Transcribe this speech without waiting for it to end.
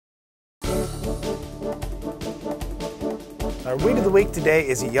Our weed of the week today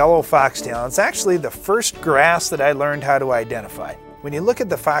is a yellow foxtail. It's actually the first grass that I learned how to identify. When you look at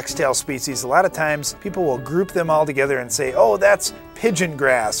the foxtail species, a lot of times people will group them all together and say, oh, that's pigeon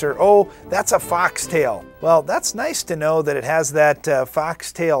grass, or oh, that's a foxtail. Well, that's nice to know that it has that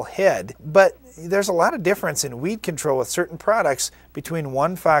foxtail head, but there's a lot of difference in weed control with certain products between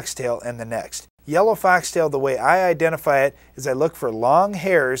one foxtail and the next. Yellow foxtail, the way I identify it is I look for long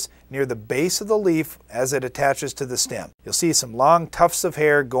hairs near the base of the leaf as it attaches to the stem. You'll see some long tufts of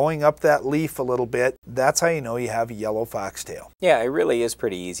hair going up that leaf a little bit. That's how you know you have a yellow foxtail. Yeah, it really is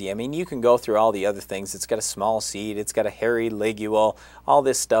pretty easy. I mean, you can go through all the other things. It's got a small seed, it's got a hairy ligule, all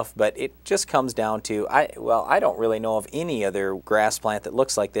this stuff, but it just comes down to, I don't really know of any other grass plant that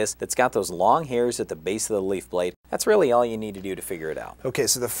looks like this that's got those long hairs at the base of the leaf blade. That's really all you need to do to figure it out. Okay,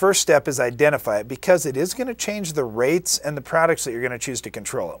 so the first step is identify it because it is going to change the rates and the products that you're going to choose to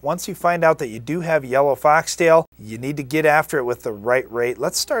control it. Once you find out that you do have yellow foxtail, you need to get after it with the right rate.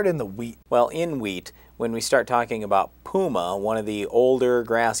 Let's start in the wheat. Well, in wheat, when we start talking about Puma, one of the older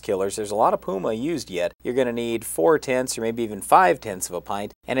grass killers, there's a lot of Puma used yet. You're going to need 4/10 or maybe even 5/10 of a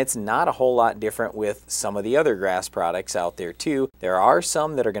pint, and it's not a whole lot different with some of the other grass products out there too. There are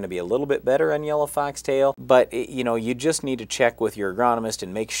some that are going to be a little bit better on yellow foxtail, but you just need to check with your agronomist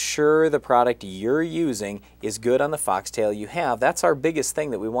and make sure the product you're using is good on the foxtail you have. That's our biggest thing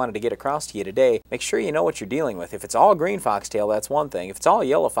that we wanted to get across to you today. Make sure you know what you're dealing with. If it's all green foxtail, that's one thing. If it's all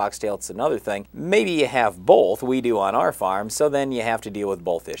yellow foxtail, it's another thing. Maybe you have both. We do on our farm, so then you have to deal with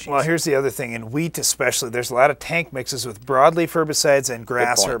both issues. Well, here's the other thing. In wheat especially, there's a lot of tank mixes with broadleaf herbicides and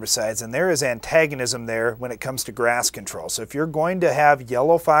grass herbicides, and there is antagonism there when it comes to grass control. So if you're going to have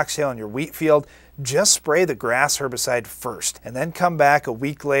yellow foxtail in your wheat field, just spray the grass herbicide first and then come back a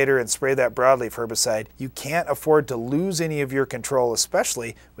week later and spray that broadleaf herbicide. You can't afford to lose any of your control,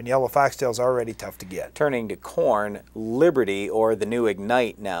 especially when yellow foxtail is already tough to get. Turning to corn, Liberty, or the new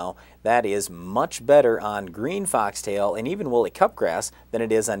Ignite now, that is much better on green foxtail and even woolly cupgrass than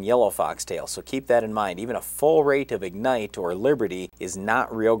it is on yellow foxtail. So keep that in mind. Even a full rate of Ignite or Liberty is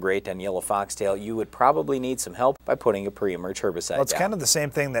not real great on yellow foxtail. You would probably need some help by putting a pre-emerge herbicide Well, it's kind of the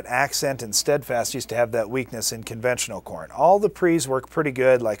same thing that Accent and Steadfast used to have that weakness in conventional corn. All the pre's work pretty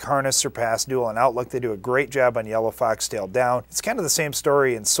good, like Harness, Surpass, Dual, and Outlook. They do a great job on yellow foxtail down. It's kind of the same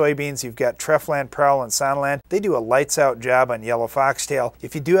story in soybeans. You've got Trefland, Prowl, and Sonaland. They do a lights out job on yellow foxtail.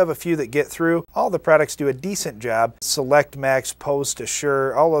 If you do have a few that get through, all the products do a decent job. Select Max, Post,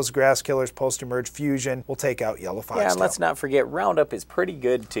 Assure, all those grass killers, Post Emerge, Fusion will take out yellow foxtail. Yeah, and let's not forget Roundup is pretty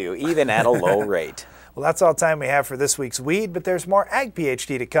good too, even at a low rate. Well, that's all time we have for this week's Weed, but there's more Ag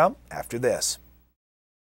PhD to come after this.